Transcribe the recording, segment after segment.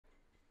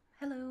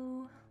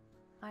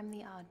I'm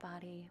the Odd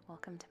Body.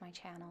 Welcome to my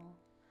channel.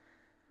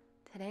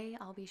 Today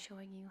I'll be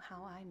showing you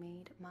how I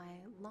made my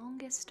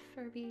longest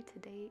Furby to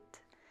date.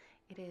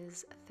 It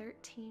is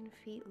 13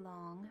 feet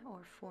long,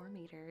 or 4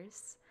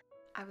 meters.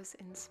 I was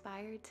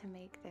inspired to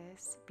make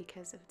this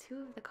because of two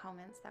of the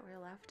comments that were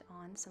left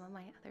on some of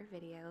my other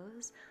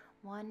videos.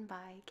 One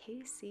by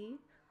Casey,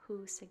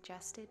 who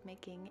suggested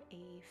making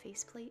a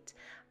faceplate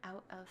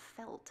out of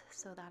felt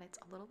so that it's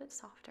a little bit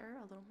softer,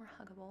 a little more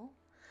huggable.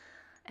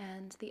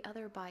 And the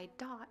other by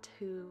Dot,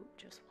 who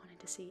just wanted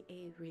to see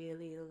a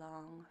really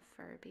long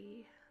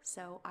Furby.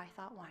 So I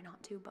thought, why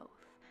not do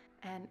both?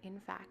 And in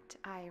fact,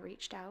 I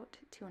reached out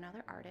to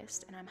another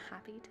artist, and I'm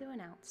happy to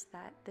announce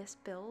that this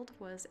build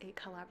was a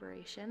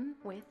collaboration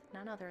with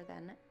none other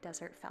than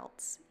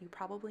DesertFelts. You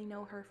probably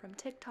know her from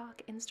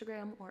TikTok,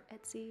 Instagram, or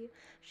Etsy.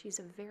 She's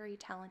a very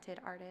talented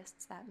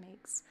artist that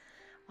makes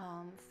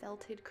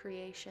felted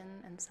creation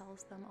and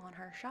sells them on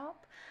her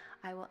shop.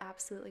 I will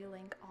absolutely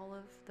link all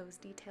of those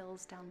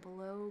details down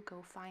below.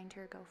 Go find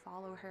her, go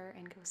follow her,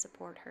 and go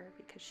support her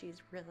because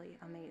she's really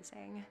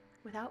amazing.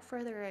 Without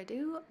further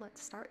ado,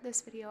 let's start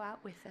this video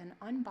out with an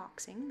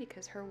unboxing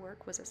because her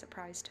work was a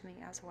surprise to me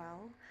as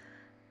well.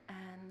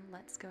 And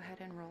let's go ahead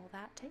and roll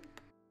that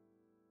tape.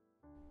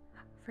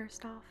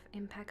 First off,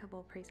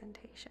 impeccable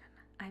presentation.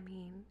 I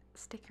mean,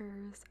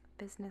 stickers,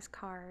 business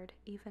card,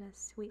 even a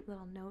sweet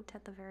little note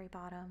at the very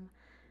bottom.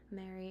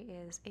 Mary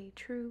is a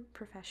true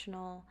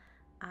professional.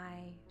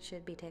 I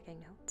should be taking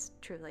notes,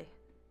 truly.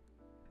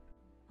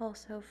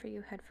 Also, for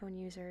you headphone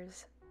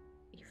users,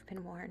 you've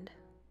been warned.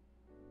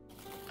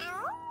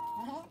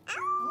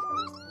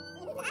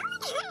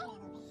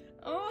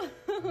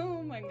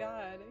 Oh my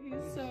god,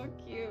 he's so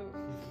cute.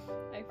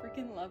 I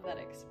freaking love that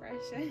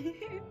expression.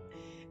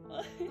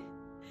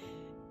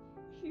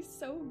 He's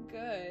so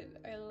good.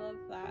 I love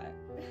that.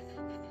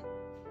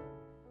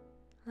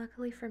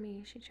 Luckily for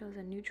me, she chose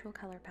a neutral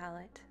color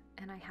palette,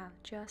 and I have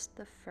just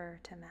the fur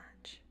to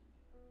match.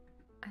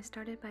 I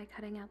started by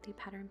cutting out the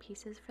pattern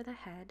pieces for the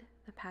head.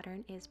 The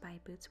pattern is by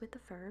Boots with the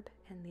Furb,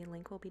 and the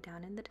link will be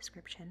down in the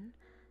description.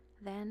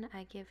 Then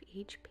I give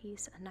each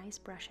piece a nice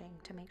brushing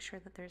to make sure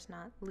that there's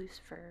not loose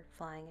fur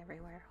flying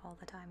everywhere all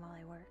the time while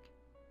I work.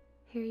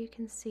 Here you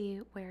can see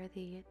where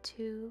the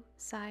two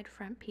side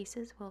front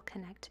pieces will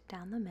connect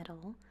down the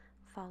middle,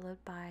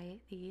 followed by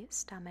the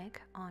stomach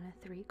on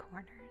 3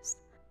 corners.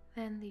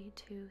 Then the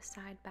 2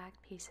 side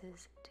back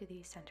pieces to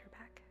the center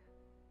back.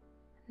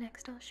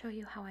 Next, I'll show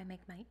you how I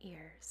make my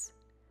ears.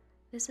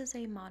 This is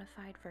a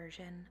modified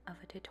version of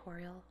a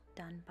tutorial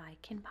done by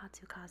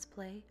Kinpatsu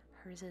Cosplay.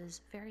 Hers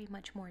is very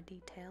much more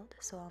detailed,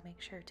 so I'll make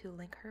sure to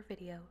link her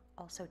video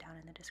also down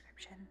in the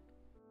description.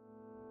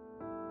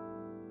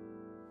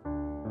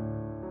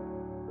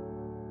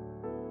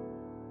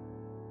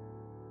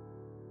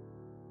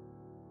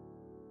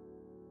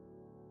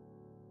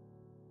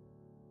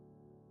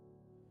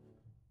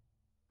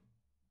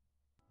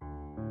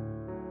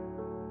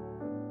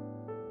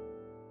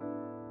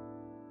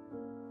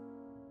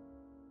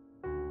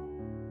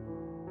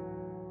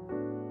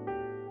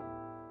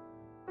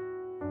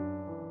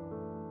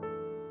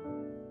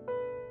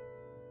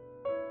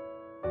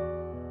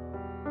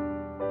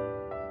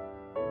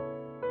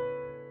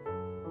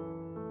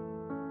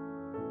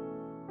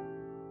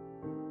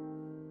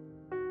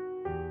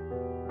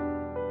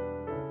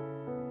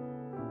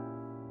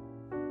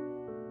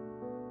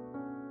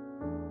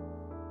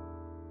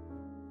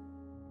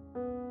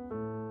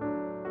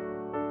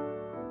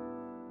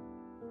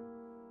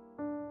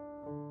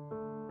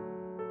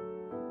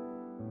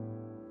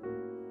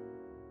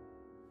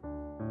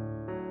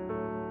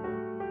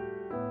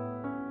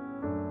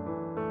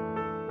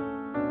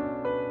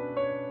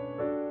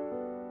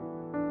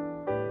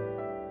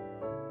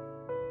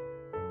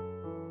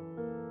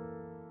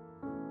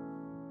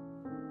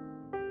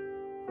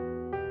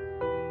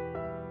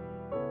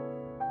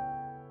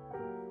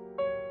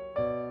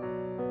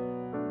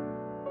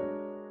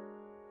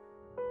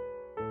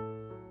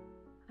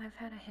 I've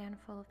had a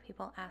handful of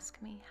people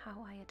ask me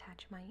how I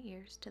attach my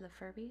ears to the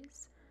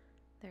Furbies.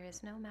 There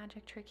is no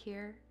magic trick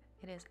here.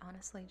 It is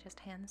honestly just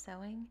hand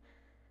sewing.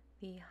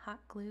 The hot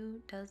glue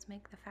does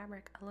make the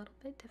fabric a little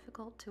bit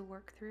difficult to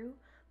work through,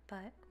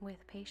 but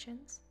with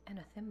patience and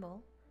a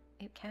thimble,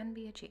 it can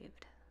be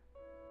achieved.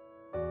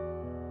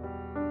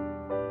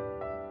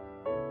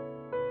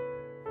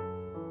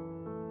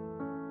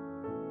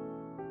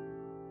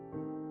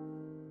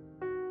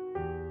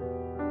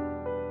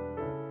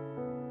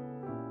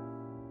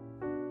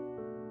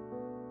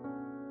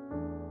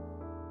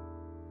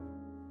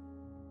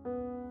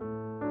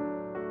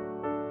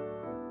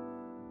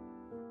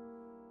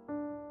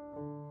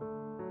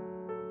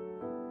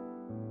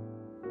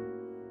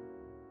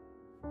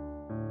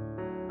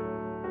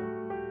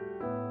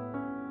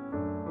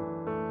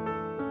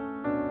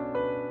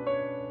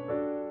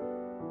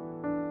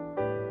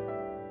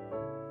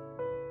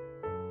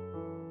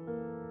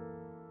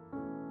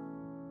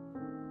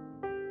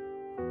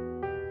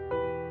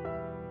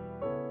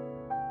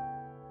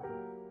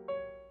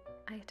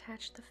 I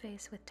attached the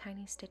face with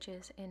tiny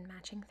stitches in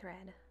matching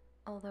thread.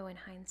 Although in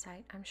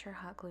hindsight, I'm sure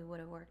hot glue would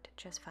have worked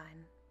just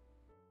fine.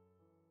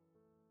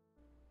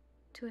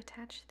 To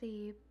attach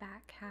the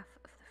back half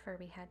of the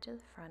Furby head to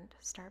the front,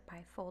 start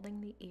by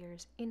folding the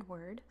ears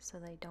inward so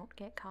they don't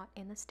get caught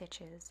in the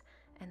stitches,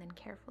 and then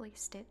carefully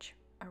stitch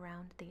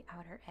around the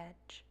outer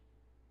edge.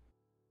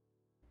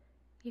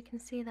 You can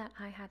see that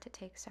I had to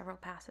take several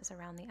passes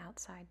around the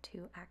outside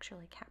to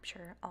actually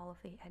capture all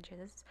of the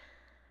edges.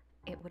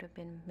 It would have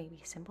been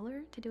maybe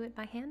simpler to do it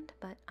by hand,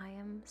 but I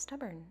am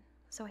stubborn,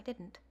 so I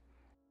didn't.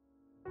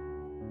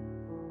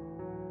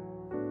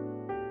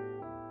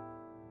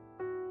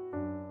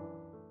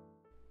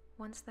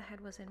 Once the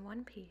head was in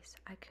one piece,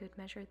 I could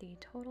measure the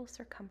total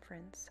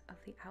circumference of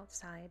the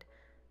outside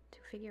to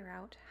figure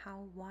out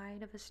how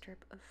wide of a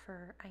strip of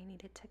fur I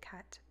needed to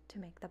cut to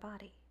make the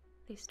body.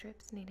 These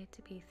strips needed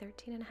to be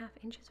 13.5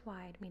 inches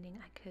wide, meaning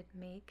I could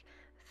make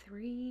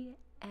 3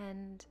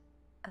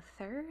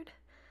 1/3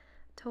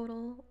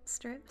 total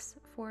strips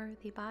for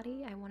the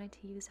body. I wanted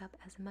to use up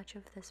as much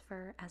of this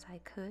fur as I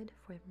could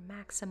for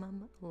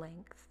maximum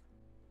length.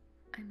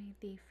 I made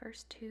the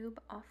first tube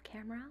off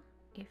camera.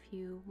 If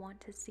you want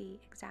to see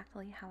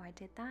exactly how I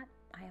did that,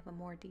 I have a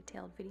more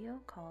detailed video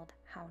called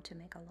How to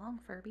Make a Long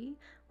Furby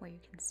where you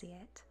can see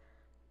it.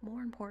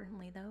 More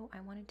importantly though,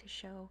 I wanted to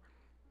show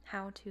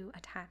how to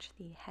attach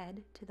the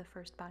head to the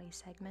first body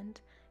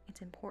segment.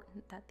 It's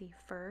important that the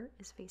fur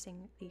is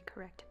facing the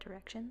correct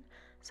direction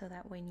so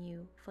that when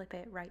you flip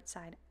it right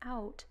side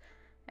out,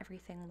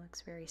 everything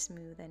looks very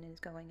smooth and is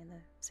going in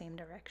the same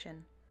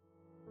direction.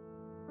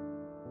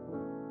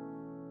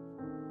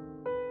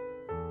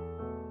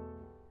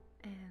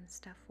 And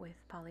stuff with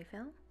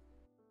polyfill.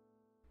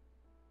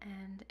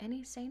 And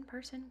any sane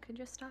person could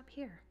just stop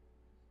here.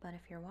 But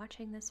if you're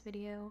watching this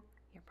video,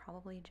 you're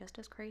probably just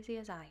as crazy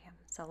as I am,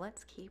 so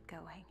let's keep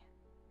going.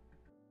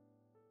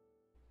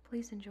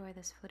 Please enjoy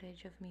this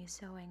footage of me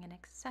sewing an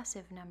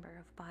excessive number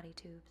of body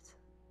tubes.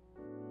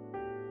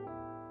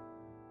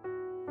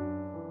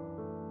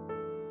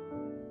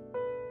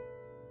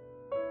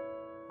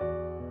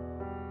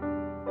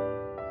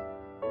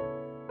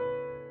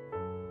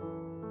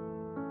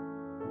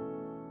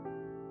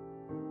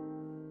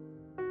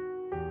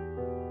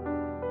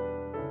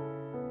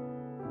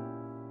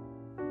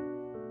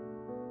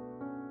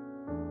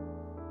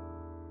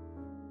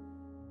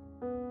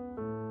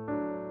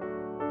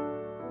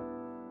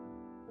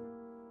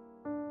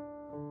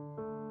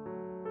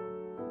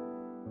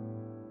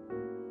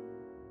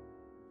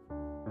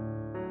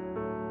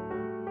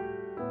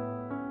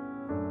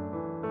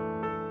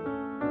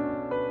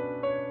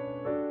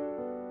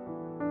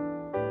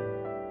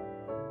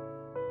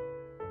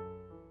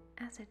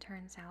 As it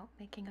turns out,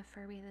 making a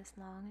Furby this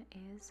long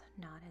is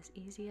not as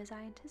easy as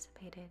I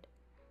anticipated.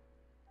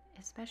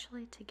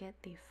 Especially to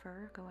get the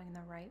fur going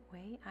the right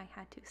way, I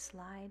had to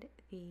slide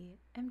the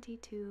empty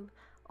tube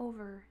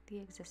over the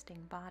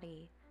existing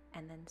body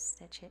and then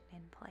stitch it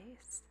in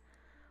place.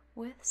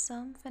 With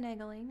some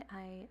finagling,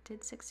 I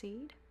did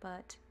succeed,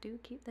 but do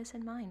keep this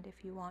in mind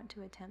if you want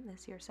to attempt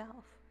this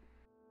yourself.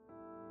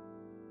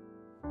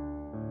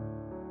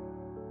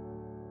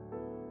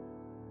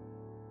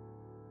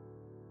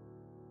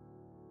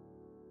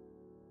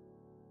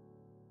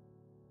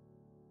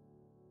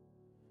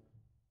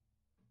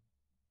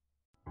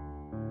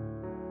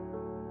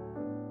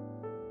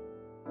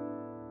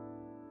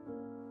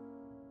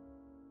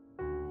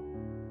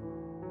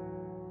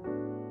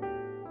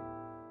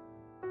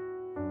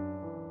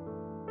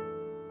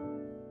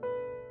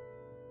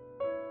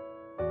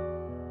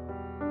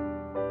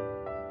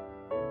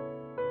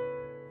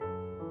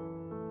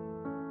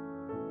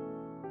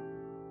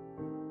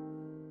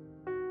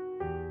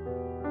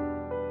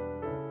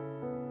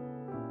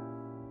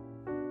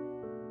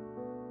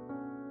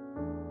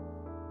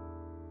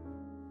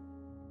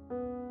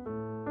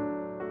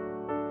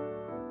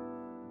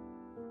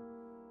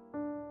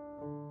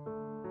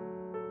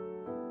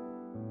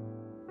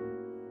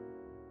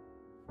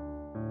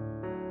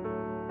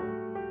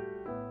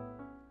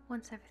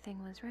 Once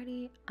everything was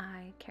ready,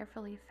 I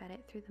carefully fed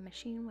it through the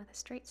machine with a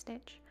straight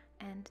stitch,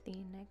 and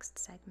the next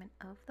segment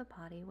of the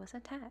body was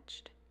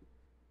attached.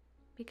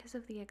 Because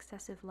of the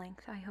excessive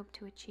length I hoped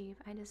to achieve,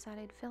 I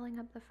decided filling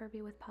up the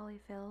Furby with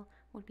polyfill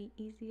would be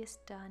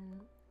easiest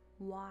done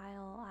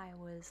while I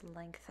was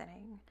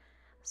lengthening.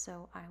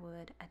 So I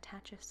would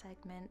attach a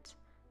segment,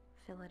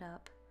 fill it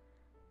up,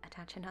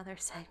 attach another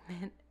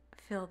segment,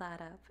 fill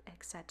that up,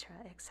 etc.,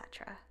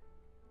 etc.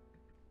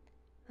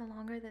 The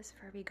longer this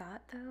Furby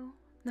got, though,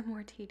 the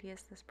more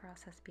tedious this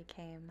process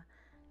became.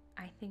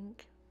 I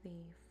think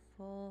the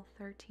full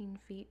 13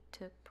 feet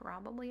took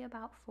probably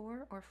about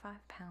 4 or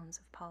 5 pounds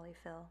of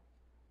polyfill.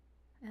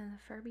 And the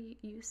Furby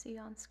you see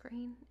on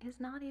screen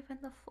is not even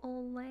the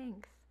full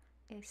length.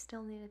 I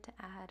still needed to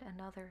add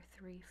another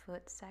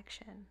 3-foot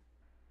section.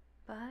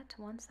 But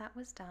once that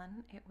was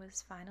done, it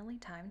was finally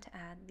time to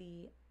add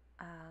the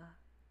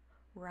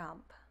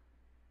rump.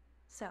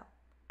 So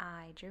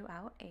I drew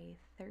out a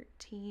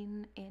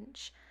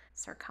 13-inch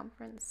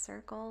circumference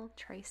circle,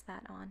 traced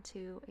that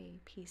onto a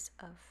piece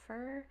of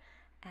fur,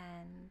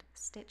 and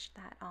stitched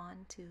that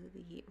on to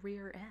the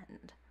rear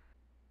end.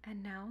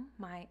 And now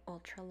my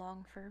ultra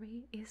long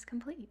Furby is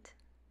complete.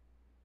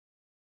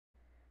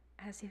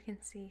 As you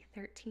can see,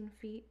 13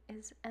 feet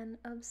is an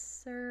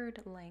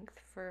absurd length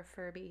for a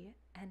Furby,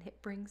 and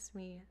it brings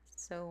me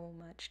so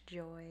much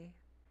joy.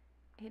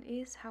 It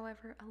is,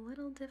 however, a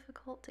little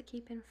difficult to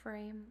keep in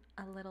frame,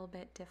 a little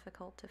bit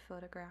difficult to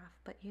photograph,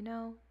 but you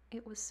know,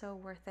 it was so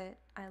worth it.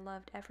 I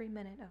loved every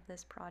minute of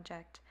this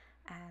project,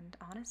 and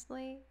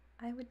honestly,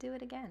 I would do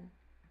it again.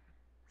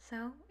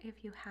 So,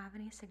 if you have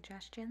any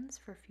suggestions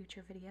for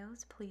future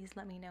videos, please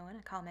let me know in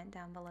a comment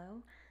down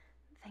below.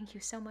 Thank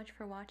you so much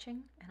for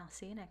watching, and I'll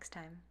see you next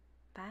time.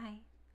 Bye!